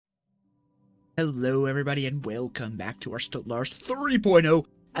Hello everybody and welcome back to our Stellaris 3.0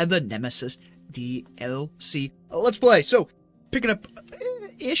 and the Nemesis DLC. Let's play. So, picking up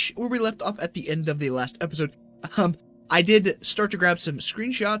ish where we left off at the end of the last episode. I did start to grab some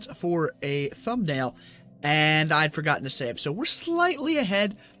screenshots for a thumbnail and I'd forgotten to save. So we're slightly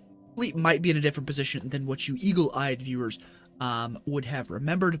ahead. Fleet might be in a different position than what you eagle-eyed viewers would have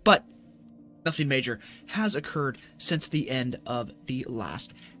remembered, but nothing major has occurred since the end of the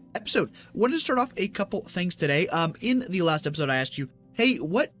last episode. Wanted to start off a couple things today. In the last episode, I asked you, hey,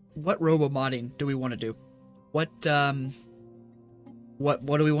 what robo modding do we want to do? What do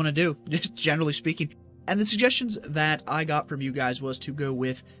we want to do, just generally speaking? And the suggestions that I got from you guys was to go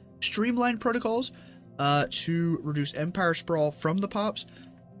with streamlined protocols to reduce empire sprawl from the pops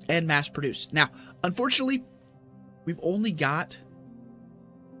and mass produce. Now, unfortunately, we've only got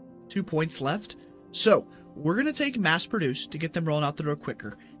 2 points left, so we're going to take mass produce to get them rolling out the door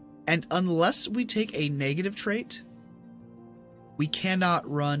quicker. And unless we take a negative trait, we cannot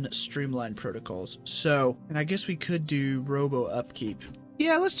run streamlined protocols. So, and I guess we could do robo upkeep.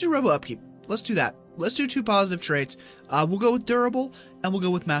 Yeah, let's do robo upkeep. Let's do that. Let's do 2 positive traits. We'll go with durable and we'll go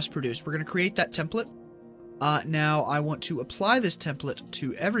with mass produce. We're going to create that template. Now I want to apply this template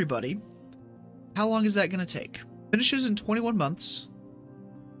to everybody. How long is that going to take? Finishes in 21 months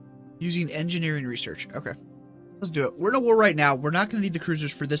using engineering research. Okay. Let's do it. We're in a war right now. We're not going to need the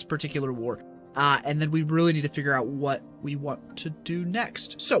cruisers for this particular war. And then we really need to figure out what we want to do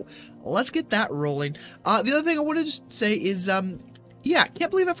next. So, let's get that rolling. The other thing I wanted to say is, yeah, can't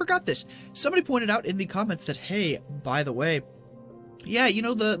believe I forgot this. Somebody pointed out in the comments that, hey, by the way, yeah, you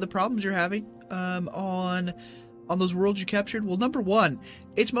know the problems you're having on those worlds you captured? Well, number one,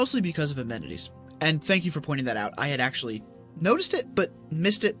 it's mostly because of amenities. And thank you for pointing that out. I had actually noticed it, but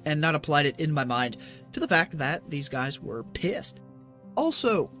missed it and not applied it in my mind to the fact that these guys were pissed.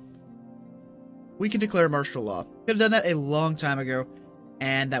 Also, we can declare martial law. Could have done that a long time ago,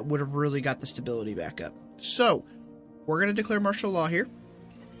 and that would have really got the stability back up. So, we're going to declare martial law here.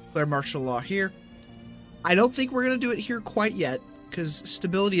 Declare martial law here. I don't think we're going to do it here quite yet, because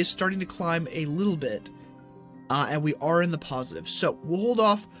stability is starting to climb a little bit, and we are in the positive. So, we'll hold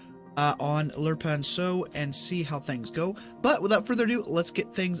off on Lurpan So and see how things go. But without further ado, let's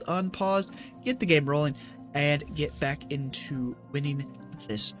get things unpaused, get the game rolling, and get back into winning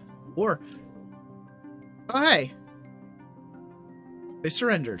this war. Oh, hey. They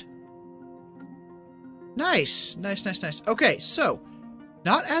surrendered. Nice. Nice, nice, nice. Okay, so,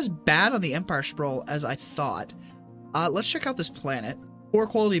 not as bad on the Empire Sprawl as I thought. Let's check out this planet. Poor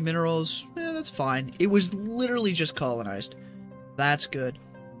quality minerals, that's fine. It was literally just colonized. That's good.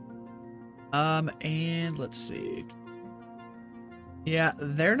 And let's see. Yeah,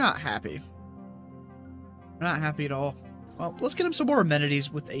 they're not happy. They're not happy at all. Well, let's get them some more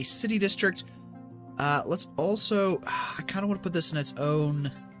amenities with a city district. Let's also, I kind of want to put this in its own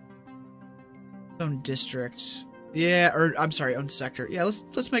district. Yeah, or I'm sorry, own sector. Yeah,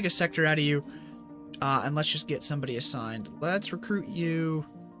 let's make a sector out of you. And let's just get somebody assigned. Let's recruit you.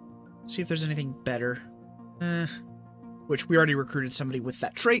 See if there's anything better. Which we already recruited somebody with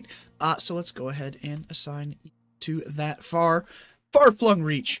that trait. So let's go ahead and assign to that far-flung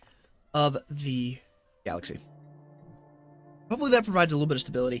reach of the galaxy. Hopefully that provides a little bit of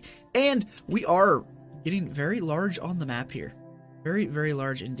stability. And we are getting very large on the map here. Very, very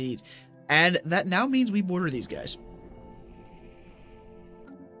large indeed. And that now means we border these guys.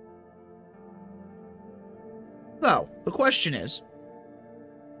 So, the question is,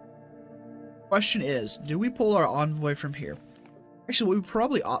 do we pull our envoy from here? Actually, what we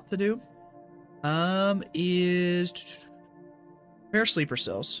probably ought to do is prepare sleeper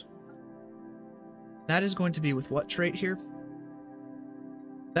cells. That is going to be with what trait here?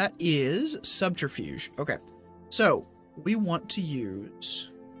 That is subterfuge. Okay, so we want to use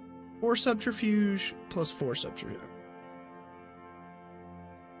 4 subterfuge plus 4 subterfuge.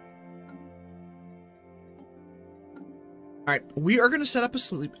 Alright, we are going to set up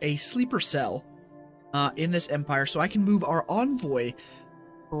a sleeper cell in this empire so I can move our envoy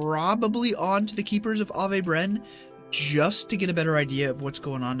probably on to the Keepers of Ave Bren just to get a better idea of what's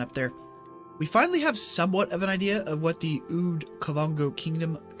going on up there. We finally have somewhat of an idea of what the Ood Kavango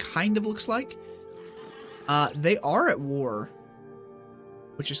Kingdom kind of looks like. They are at war,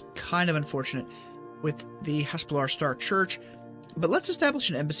 which is kind of unfortunate, with the Haspelar Star Church. But let's establish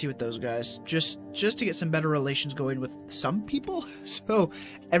an embassy with those guys, just to get some better relations going with some people, so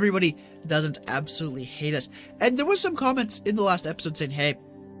everybody doesn't absolutely hate us. And there was some comments in the last episode saying, hey,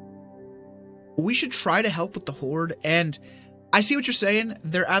 we should try to help with the Horde, and I see what you're saying.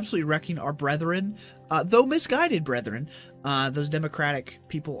 They're absolutely wrecking our brethren, though misguided brethren, those democratic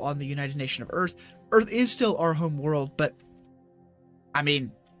people on the United Nation of Earth. Earth is still our home world, but, I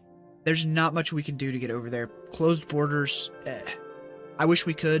mean, there's not much we can do to get over there. Closed borders, I wish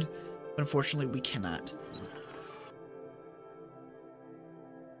we could, but unfortunately we cannot.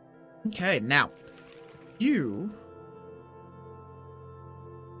 Okay, now, you...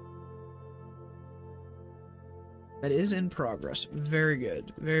 That is in progress. Very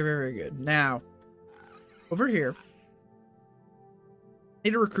good. Very, very good. Now, over here, I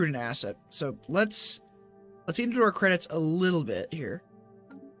need to recruit an asset. So let's eat into our credits a little bit here.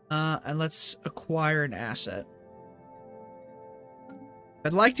 And let's acquire an asset.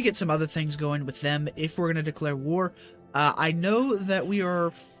 I'd like to get some other things going with them if we're going to declare war. I know that we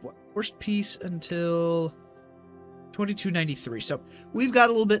are forced peace until 2293. So we've got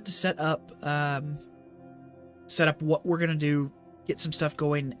a little bit to set up what we're going to do, get some stuff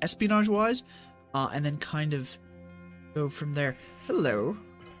going espionage-wise, and then kind of go from there. Hello.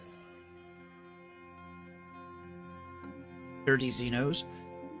 Dirty Xenos.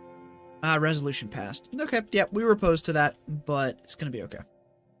 Resolution passed. Okay, yeah, we were opposed to that, but it's going to be okay.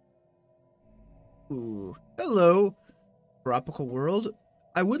 Ooh. Hello, tropical world.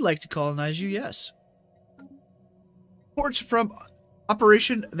 I would like to colonize you, yes. Reports from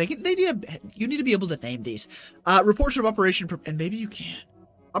Operation... you need to be able to name these. Reports from Operation... And maybe you can.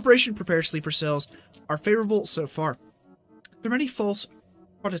 Operation Prepare Sleeper Cells are favorable so far. There are many false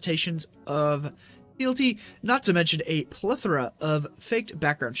connotations of TLT, not to mention a plethora of faked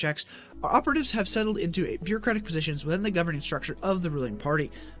background checks. Our operatives have settled into bureaucratic positions within the governing structure of the ruling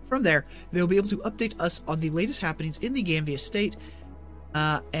party. From there, they will be able to update us on the latest happenings in the Gamvia state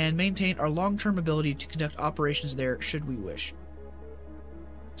and maintain our long-term ability to conduct operations there should we wish.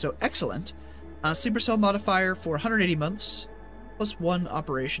 So, excellent. Sleeper Cell modifier for 180 months, plus 1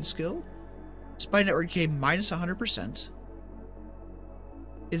 operation skill. Spy Network decay minus 100%.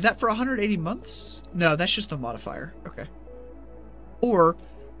 Is that for 180 months? No, that's just the modifier. Okay. Or,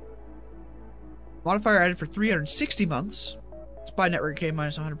 modifier added for 360 months. Spy Network decay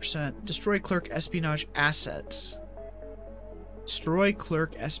minus 100%. Destroy Clerk Espionage Assets. Destroy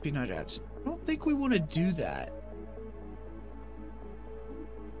Clerk Espionage Assets. I don't think we want to do that.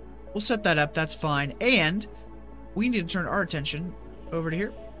 We'll set that up, that's fine. And we need to turn our attention over to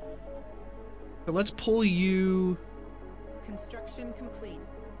here. So let's pull you... Construction complete.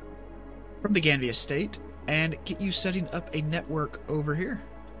 From the Ganvia state and get you setting up a network over here.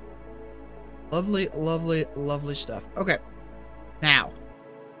 Lovely, lovely, lovely stuff. Okay. Now,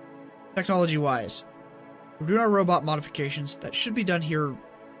 technology-wise, we're doing our robot modifications. That should be done here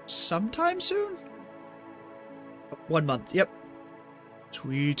sometime soon? 1 month, yep.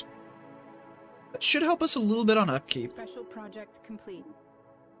 Sweet. That should help us a little bit on upkeep. Special project complete.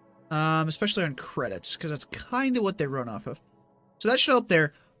 Especially on credits, because that's kind of what they run off of. So that should help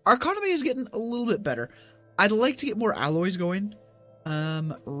there. Our economy is getting a little bit better. I'd like to get more alloys going,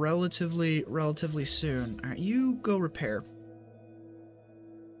 relatively soon. All right, you go repair.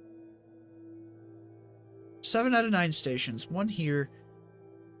 7 out of 9 stations. 1 here.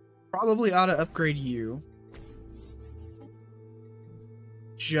 Probably ought to upgrade you.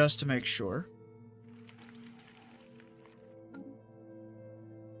 Just to make sure.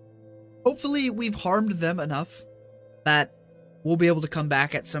 Hopefully we've harmed them enough that we'll be able to come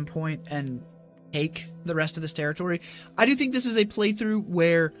back at some point and take the rest of this territory. I do think this is a playthrough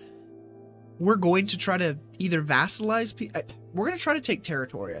where we're going to try to either vassalize... We're going to try to take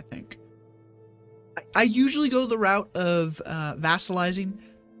territory, I think. I usually go the route of vassalizing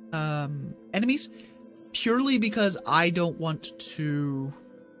enemies purely because I don't want to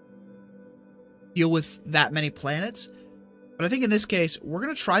deal with that many planets. But I think in this case, we're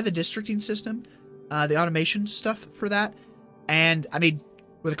going to try the districting system, the automation stuff for that. And, I mean,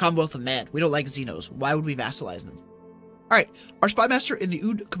 we're the Commonwealth of Man. We don't like Xenos. Why would we vassalize them? Alright, our spy master in the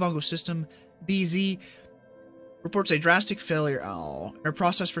Ood Kavango system, BZ, reports a drastic failure in our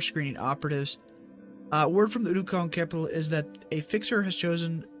process for screening operatives. Word from the Ood Kavango capital is that a fixer has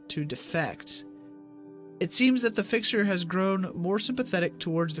chosen to defect. It seems that the fixer has grown more sympathetic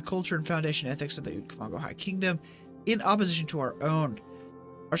towards the culture and foundation ethics of the Ood Kavango High Kingdom in opposition to our own.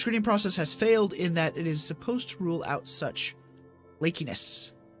 Our screening process has failed in that it is supposed to rule out such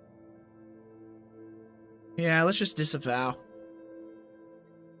flakiness. Yeah, let's just disavow.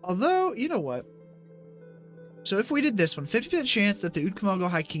 Although, you know what? So if we did this one, 50% chance that the Ood Kavango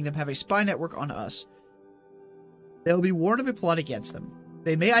High Kingdom have a spy network on us. They will be warned of a plot against them.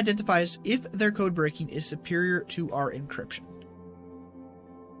 They may identify us if their code breaking is superior to our encryption.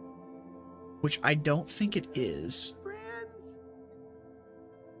 Which I don't think it is. Friends,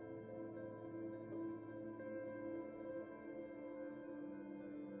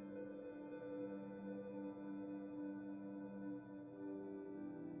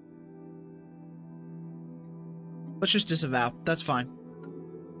 Let's just disavow. That's fine.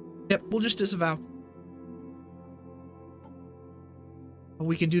 Yep, we'll just disavow.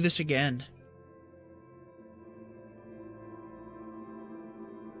 We can do this again.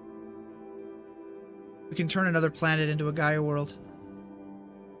 We can turn another planet into a Gaia world.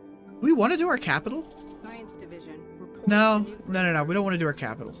 Do we want to do our capital? Science Division. No. We don't want to do our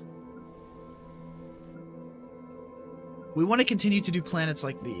capital. We want to continue to do planets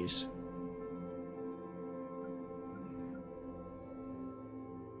like these.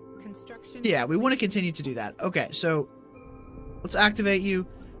 Construction. Yeah, we want to continue to do that. Okay, so let's activate you.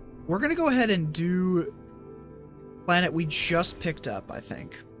 We're going to go ahead and do planet we just picked up, I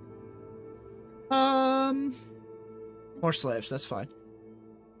think. More slaves, that's fine.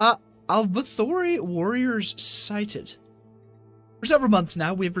 Alvathori warriors sighted. For several months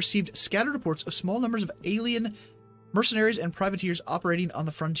now, we have received scattered reports of small numbers of alien mercenaries and privateers operating on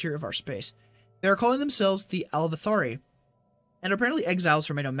the frontier of our space. They are calling themselves the Alvathori, and apparently exiles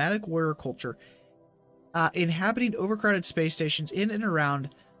from a nomadic warrior culture, inhabiting overcrowded space stations in and around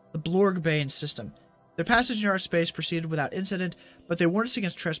the Blorgbane system. Their passage in our space proceeded without incident, but they warned us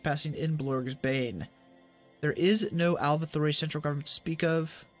against trespassing in Blorgbane. There is no Alvathori central government to speak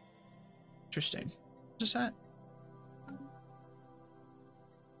of. Interesting. What's that?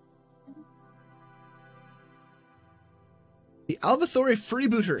 The Alvathori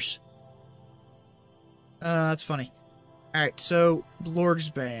freebooters. That's funny. Alright, so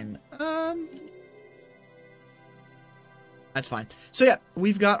Blorgbane. That's fine. So yeah,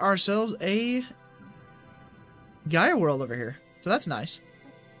 we've got ourselves a Gaia world over here. So that's nice.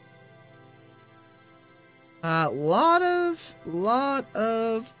 Lot of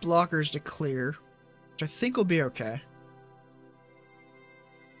blockers to clear, which I think will be okay.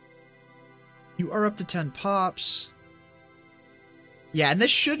 You are up to 10 pops. Yeah, and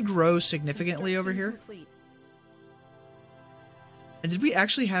this should grow significantly over here. Complete. And did we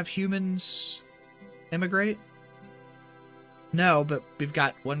actually have humans immigrate? No, but we've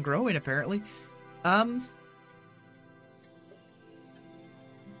got one growing apparently.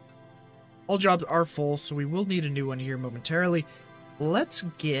 All jobs are full, so we will need a new one here momentarily. Let's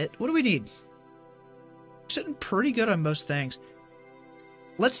get... What do we need? We're sitting pretty good on most things.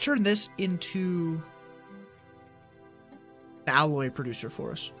 Let's turn this into an alloy producer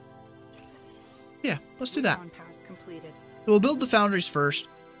for us. Yeah, let's do that. Pass completed. So we'll build the foundries first,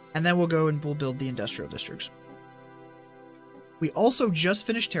 and then we'll go and we'll build the industrial districts. We also just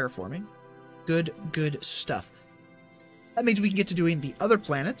finished terraforming. Good stuff. That means we can get to doing the other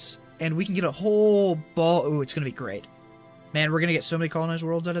planets, and we can get a whole ball. Ooh, it's going to be great. Man, we're going to get so many colonized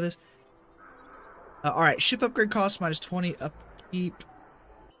worlds out of this. Alright, ship upgrade cost minus 20 upkeep.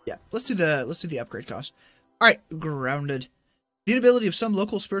 Yeah, let's do the upgrade cost. Alright, grounded. The inability of some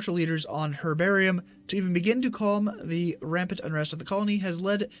local spiritual leaders on Herbarium to even begin to calm the rampant unrest of the colony has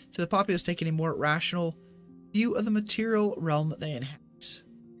led to the populace taking a more rational view of the material realm they inhabit.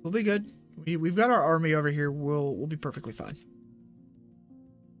 We'll be good. We've got our army over here. We'll be perfectly fine.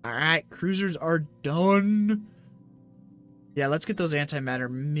 Alright, cruisers are done. Yeah, let's get those antimatter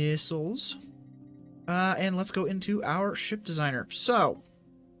missiles. And let's go into our ship designer. So,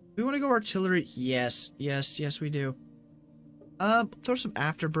 we want to go artillery. Yes, we do. Throw some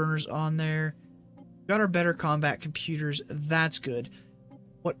afterburners on there. Got our better combat computers. That's good.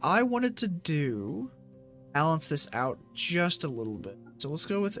 What I wanted to do, balance this out just a little bit. So let's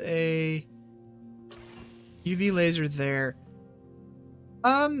go with a UV laser there.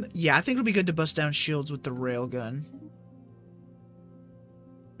 Yeah, I think it'll be good to bust down shields with the railgun.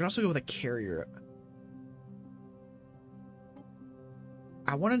 We can also go with a carrier.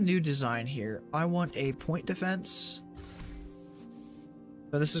 I want a new design here. I want a point defense.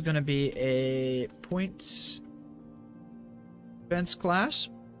 So this is going to be a point defense class.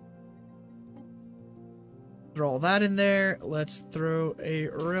 Throw all that in there. Let's throw a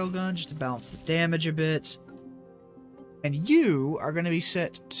railgun just to balance the damage a bit. And you are going to be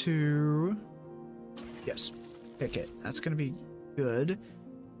set to... Yes, pick it. That's going to be good.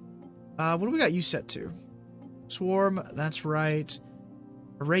 What do we got you set to? Swarm, that's right.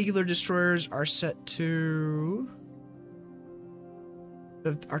 Regular destroyers are set to...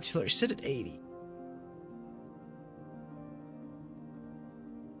 Artillery, sit at 80.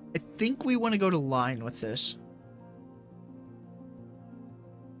 I think we want to go to line with this.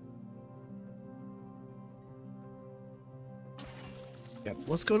 Yep,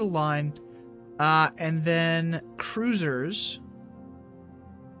 let's go to line. And then cruisers.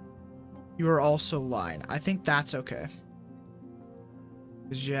 You are also line. I think that's okay.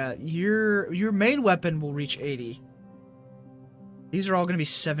 'Cause, yeah, your main weapon will reach 80. These are all going to be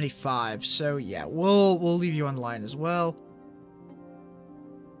 75, so yeah, we'll leave you online as well.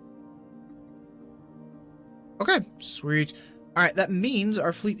 Okay, sweet. Alright, that means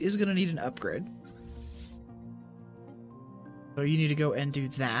our fleet is going to need an upgrade. So you need to go and do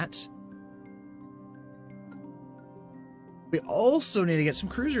that. We also need to get some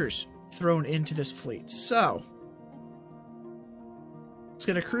cruisers thrown into this fleet. So, let's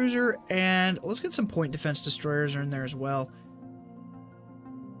get a cruiser, and let's get some point defense destroyers in there as well.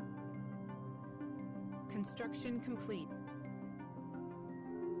 Construction complete.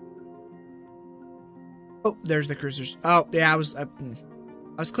 Oh, there's the cruisers. Oh, yeah, I was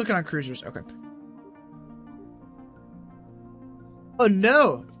clicking on cruisers. Okay. Oh,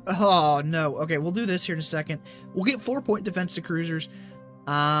 no. Oh, no. Okay, we'll do this here in a second. We'll get 4-point defense to cruisers.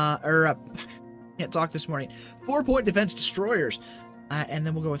 Can't talk this morning. 4-point defense destroyers. And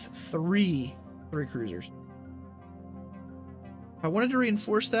then we'll go with three cruisers. If I wanted to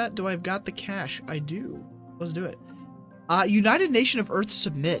reinforce that, do I've got the cash? I do. Let's do it. United Nation of Earth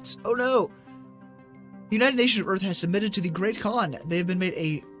submits. Oh, no. The United Nation of Earth has submitted to the Great Khan. They have been made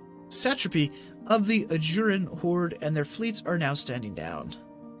a satrapy of the Ajuran Horde, and their fleets are now standing down.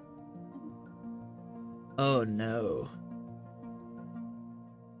 Oh no.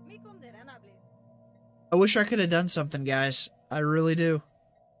 I wish I could have done something, guys. I really do.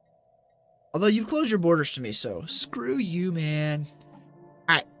 Although you've closed your borders to me, so screw you, man.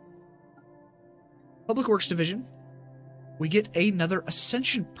 Alright. Public Works Division. We get another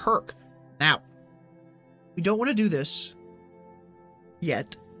Ascension perk. Now, we don't want to do this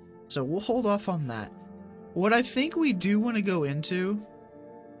yet, so we'll hold off on that. What I think we do want to go into,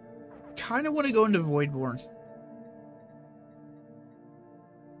 kind of want to go into Voidborn.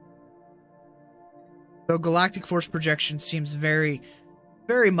 Though Galactic Force Projection seems very,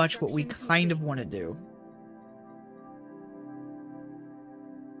 very much what we kind of want to do.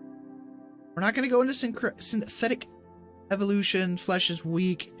 We're not going to go into synthetic evolution, flesh is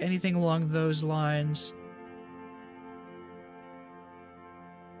weak, anything along those lines.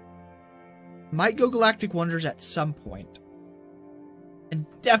 Might go Galactic Wonders at some point. And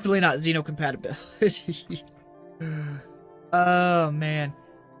definitely not Xenocompatibility. Oh, man.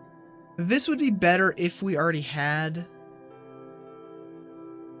 This would be better if we already had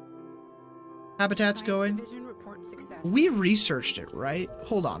habitats going. We researched it, right?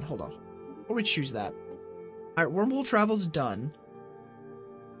 Hold on. Before we choose that. Alright, wormhole travel's done.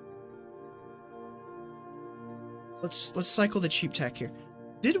 Let's cycle the cheap tech here.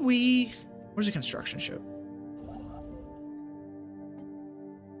 Did we... Where's the construction ship?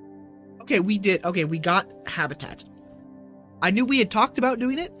 Okay, we did. Okay, we got habitats. I knew we had talked about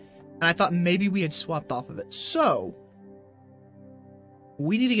doing it, and I thought maybe we had swapped off of it. So,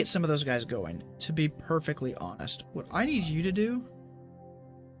 we need to get some of those guys going, to be perfectly honest. What I need you to do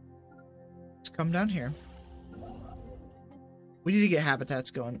is come down here. We need to get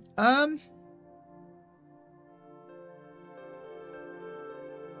habitats going.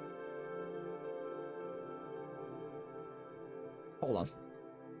 Hold on.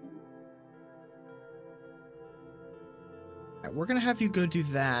 Alright, we're gonna have you go do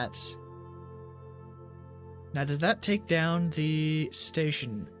that. Now, does that take down the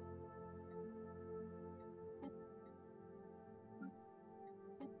station?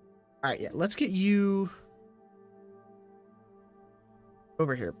 Alright, yeah, let's get you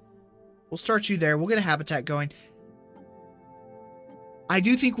over here. We'll start you there. We'll get a habitat going. I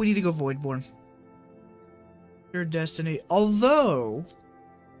do think we need to go Voidborn. Your destiny. Although,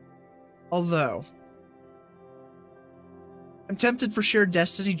 I'm tempted for shared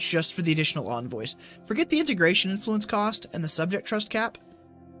destiny just for the additional envoys. Forget the integration influence cost and the subject trust cap.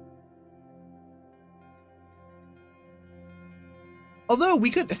 Although we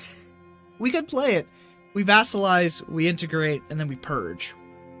could play it. We vassalize, we integrate, and then we purge.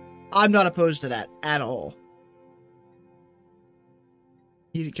 I'm not opposed to that at all.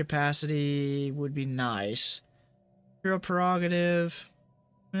 Needed capacity would be nice. Hero prerogative.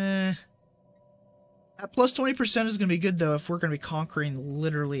 That plus 20% is going to be good, though, if we're going to be conquering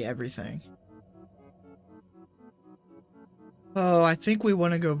literally everything. Oh, I think we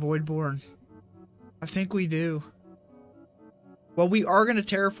want to go Voidborn. I think we do. Well, we are going to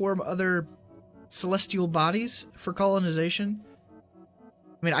terraform other celestial bodies for colonization.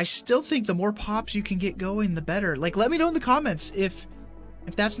 I mean, I still think the more pops you can get going, the better. Like, let me know in the comments if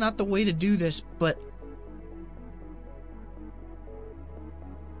that's not the way to do this, but...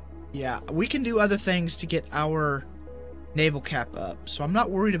 yeah, we can do other things to get our naval cap up, so I'm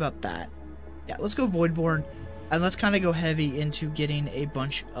not worried about that. Yeah, let's go Voidborn, and let's kind of go heavy into getting a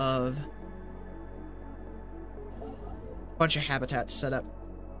bunch of bunch of habitats set up.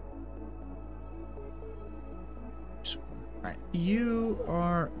 Alright, you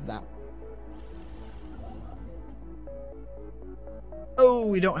are that. Oh,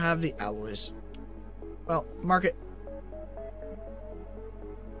 we don't have the alloys. Well, mark it.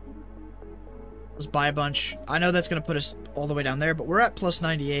 Let's buy a bunch. I know that's going to put us all the way down there, but we're at plus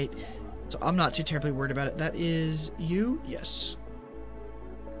 98. So I'm not too terribly worried about it. That is you? Yes.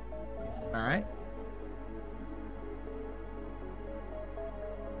 Alright.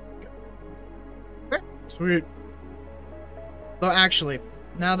 Okay, sweet. Well, actually,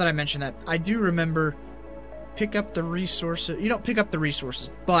 now that I mention that, I do remember pick up the resources. You don't pick up the resources,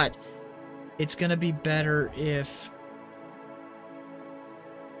 but it's going to be better if...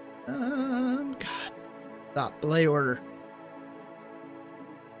 God. Stop. Belay order.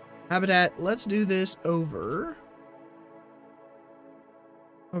 Habitat, let's do this over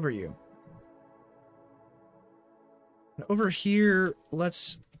you. And over here,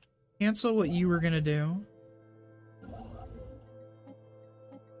 let's cancel what you were going to do.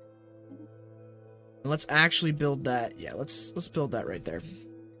 Let's actually build that. Yeah, let's build that right there.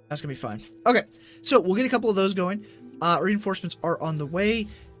 That's gonna be fine. Okay, so we'll get a couple of those going. Reinforcements are on the way.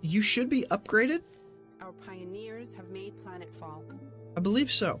 You should be upgraded. Our pioneers have made planetfall. I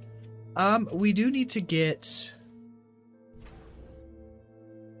believe so. We do need to get...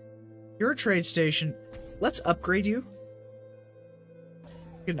 You're a trade station. Let's upgrade you.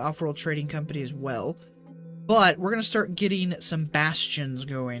 Get an off-world trading company as well. But we're gonna start getting some bastions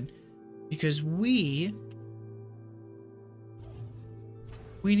going. Because we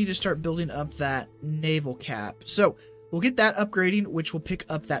need to start building up that naval cap. So, we'll get that upgrading, which will pick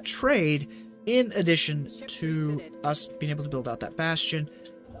up that trade, in addition to us being able to build out that bastion.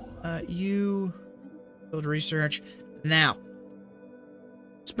 You build research. Now,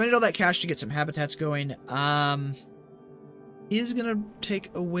 spending all that cash to get some habitats going, is going to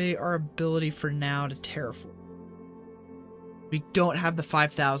take away our ability for now to terraform. We don't have the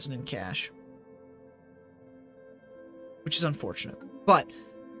 5,000 in cash. Which is unfortunate. But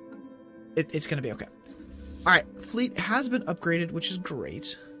it's going to be okay. Alright, fleet has been upgraded, which is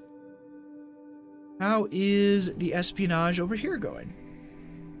great. How is the espionage over here going?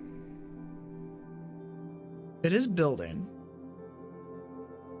 It is building.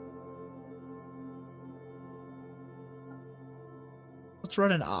 Let's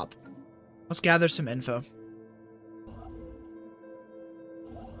run an op. Let's gather some info.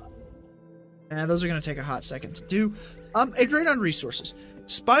 And those are going to take a hot second to do. A grade on resources.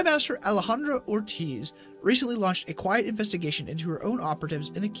 Spymaster Alejandra Ortiz recently launched a quiet investigation into her own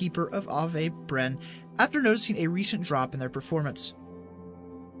operatives and the Keeper of Ave Bren after noticing a recent drop in their performance.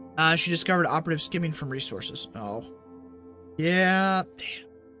 She discovered operatives skimming from resources. Oh. Yeah. Damn.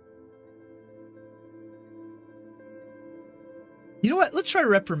 You know what? Let's try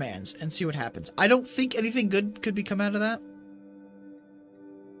reprimands and see what happens. I don't think anything good could be come out of that.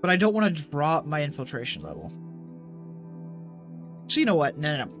 But I don't want to drop my infiltration level. So you know what?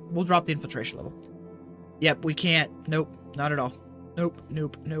 No. We'll drop the infiltration level. Yep, we can't. Nope, not at all. Nope.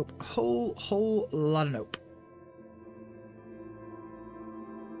 Whole lot of nope.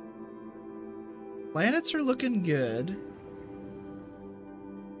 Planets are looking good.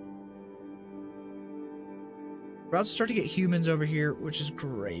 We're about to start to get humans over here, which is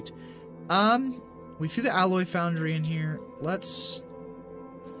great. We threw the alloy foundry in here. Let's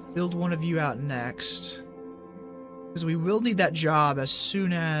build one of you out next. Because we will need that job as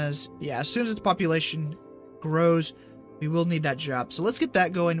soon as... Yeah, as soon as its population grows, we will need that job. So let's get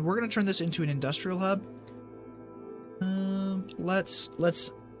that going. We're going to turn this into an industrial hub. Let's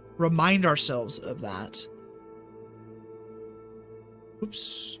remind ourselves of that.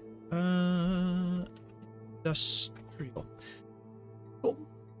 Oops. Industrial. Cool.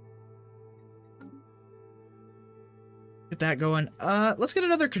 Get that going. Let's get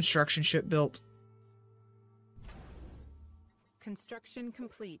another construction ship built. Construction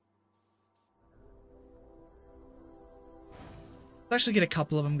complete. Let's actually get a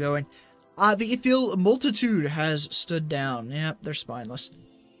couple of them going. The Ithil Multitude has stood down. Yep, they're spineless.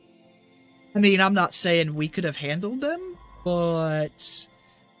 I mean, I'm not saying we could have handled them, but...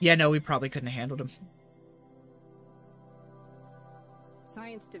 Yeah, no, we probably couldn't have handled them.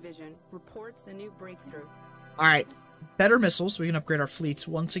 Science Division reports a new breakthrough. Alright, better missiles so we can upgrade our fleets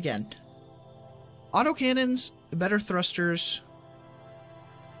once again. Autocannons, better thrusters,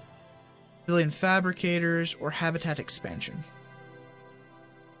 civilian fabricators, or habitat expansion.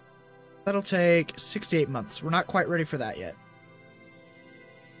 That'll take 6 to 8 months. We're not quite ready for that yet.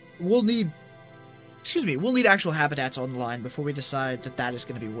 We'll need... Excuse me, we'll need actual habitats on the line before we decide that that is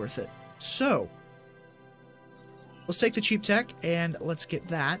going to be worth it. So, Let's take the cheap tech and let's get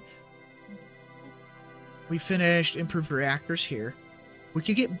that. We finished improved reactors here. We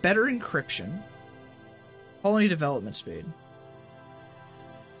could get better encryption. Colony development speed.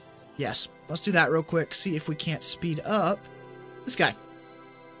 Yes, let's do that real quick. See if we can't speed up this guy.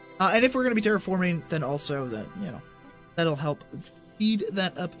 And if we're going to be terraforming, then also, that'll help speed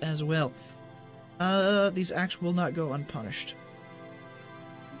that up as well. These acts will not go unpunished.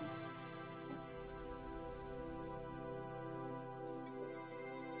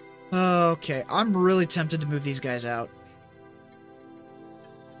 Okay, I'm really tempted to move these guys out.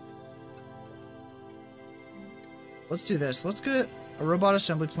 Let's do this. Let's get a robot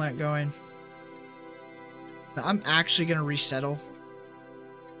assembly plant going. Now, I'm actually going to resettle.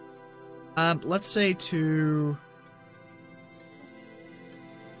 Let's say to...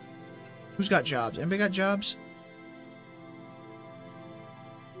 Who's got jobs? Anybody got jobs?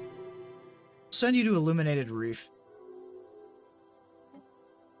 Send you to Illuminated Reef.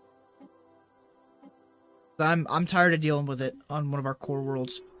 I'm tired of dealing with it on one of our core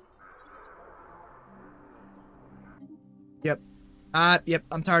worlds. Yep. Yep,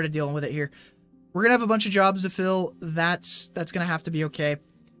 I'm tired of dealing with it here. We're gonna have a bunch of jobs to fill. That's gonna have to be okay.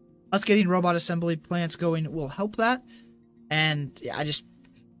 Us getting robot assembly plants going will help that. And yeah,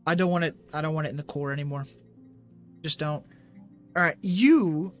 I don't want it in the core anymore. Just don't. Alright,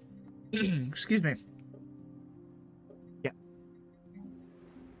 you excuse me. Yeah.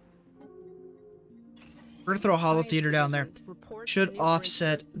 We're gonna throw a holo theater down there. Should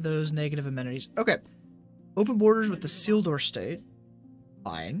offset those negative amenities. Okay. Open borders with the seal door state.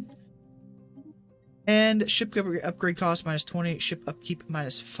 Fine. And ship upgrade cost minus 20. Ship upkeep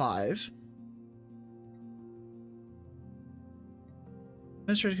minus 5.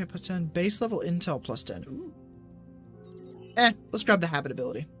 Administrator plus 10. Base level intel plus 10. Ooh. Let's grab the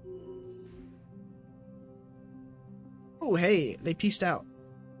habitability. Oh, hey, they pieced out.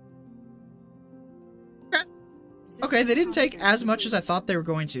 Okay, they didn't take as much as I thought they were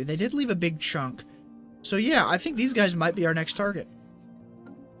going to. They did leave a big chunk. So yeah, I think these guys might be our next target.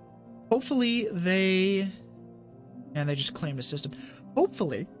 Hopefully they... And they just claimed a system.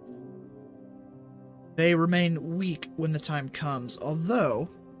 Hopefully they remain weak when the time comes. Although...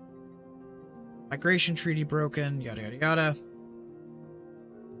 Migration treaty broken, yada yada yada.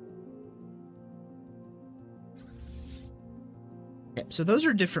 Okay, so those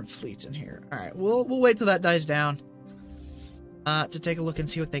are different fleets in here. Alright, we'll wait till that dies down. To take a look and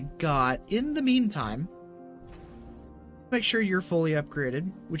see what they got. In the meantime, make sure you're fully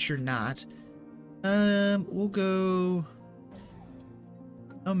upgraded, which you're not. We'll go...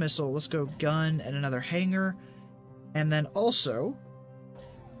 No missile. Let's go gun and another hangar. And then also...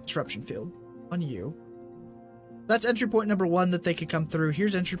 Disruption field on you. That's entry point number 1 that they could come through.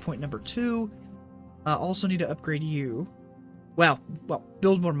 Here's entry point number 2. Also need to upgrade you. Well,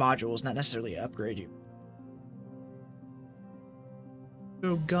 build more modules, not necessarily upgrade you.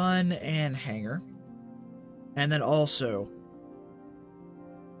 Go gun and hangar. And then also...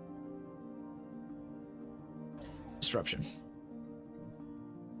 Disruption.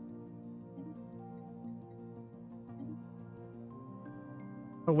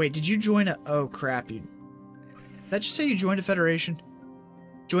 Oh, wait, did you join a... Oh, crap, you... Did that just say you joined a federation?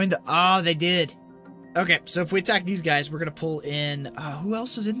 Joined the... Oh, they did. Okay, so if we attack these guys, we're gonna pull in... who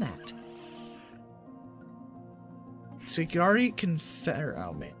else is in that? Sigari Confederate...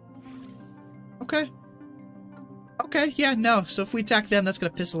 Oh, man. Okay. Okay, yeah, no. So if we attack them, that's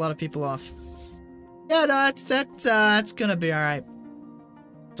gonna piss a lot of people off. Yeah, no, that's gonna be alright.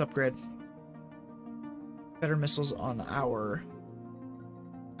 Let's upgrade. Better missiles on our...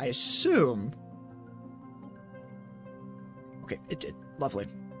 I assume... Okay, it did. Lovely.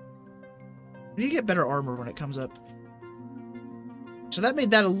 We need to get better armor when it comes up. So that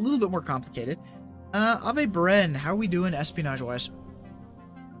made that a little bit more complicated. Ave Bren, how are we doing espionage-wise?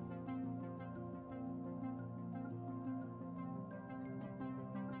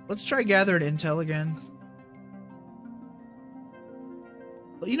 Let's try gathering intel again.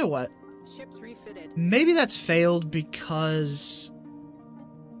 Well, you know what? Ships refitted. Maybe that's failed because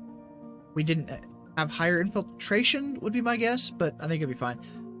we didn't have higher infiltration, would be my guess, but I think it'll be fine.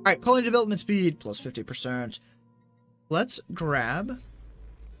 Alright, colony development speed, plus 50%. Let's grab...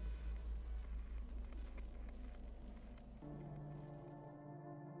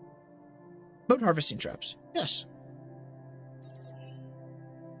 Boat harvesting traps. Yes.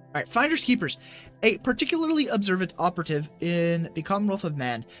 Alright, Finders Keepers. A particularly observant operative in the Commonwealth of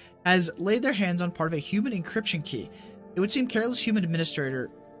Man has laid their hands on part of a human encryption key. It would seem careless human administrator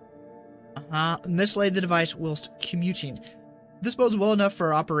mislaid the device whilst commuting. This bodes well enough for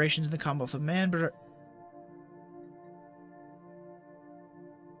our operations in the Commonwealth of Man, but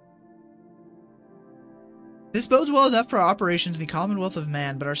This bodes well enough for our operations in the Commonwealth of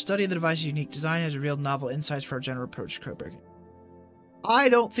Man, but our study of the device's unique design has revealed novel insights for our general approach to codebreaking. I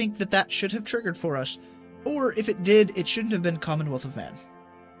don't think that that should have triggered for us. Or if it did, it shouldn't have been Commonwealth of Man.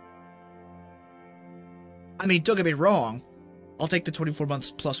 I mean, don't get me wrong. I'll take the 24 months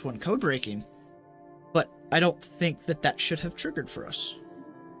plus 1 code breaking. But I don't think that that should have triggered for us.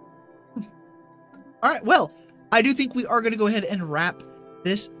 Alright, well, I do think we are going to go ahead and wrap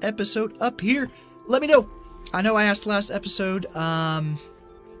this episode up here. Let me know. I know I asked last episode,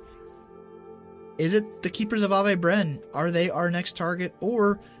 is it the Keepers of Ave Bren? Are they our next target?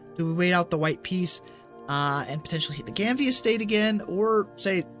 Or do we wait out the White Peace and potentially hit the Gamvia estate again? Or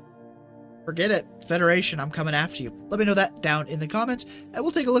say, forget it, Federation, I'm coming after you. Let me know that down in the comments, and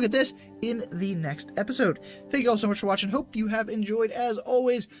we'll take a look at this in the next episode. Thank you all so much for watching. Hope you have enjoyed. As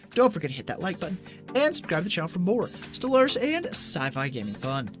always, don't forget to hit that like button and subscribe to the channel for more Stellaris and sci-fi gaming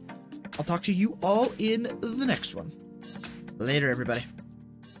fun. I'll talk to you all in the next one. Later, everybody.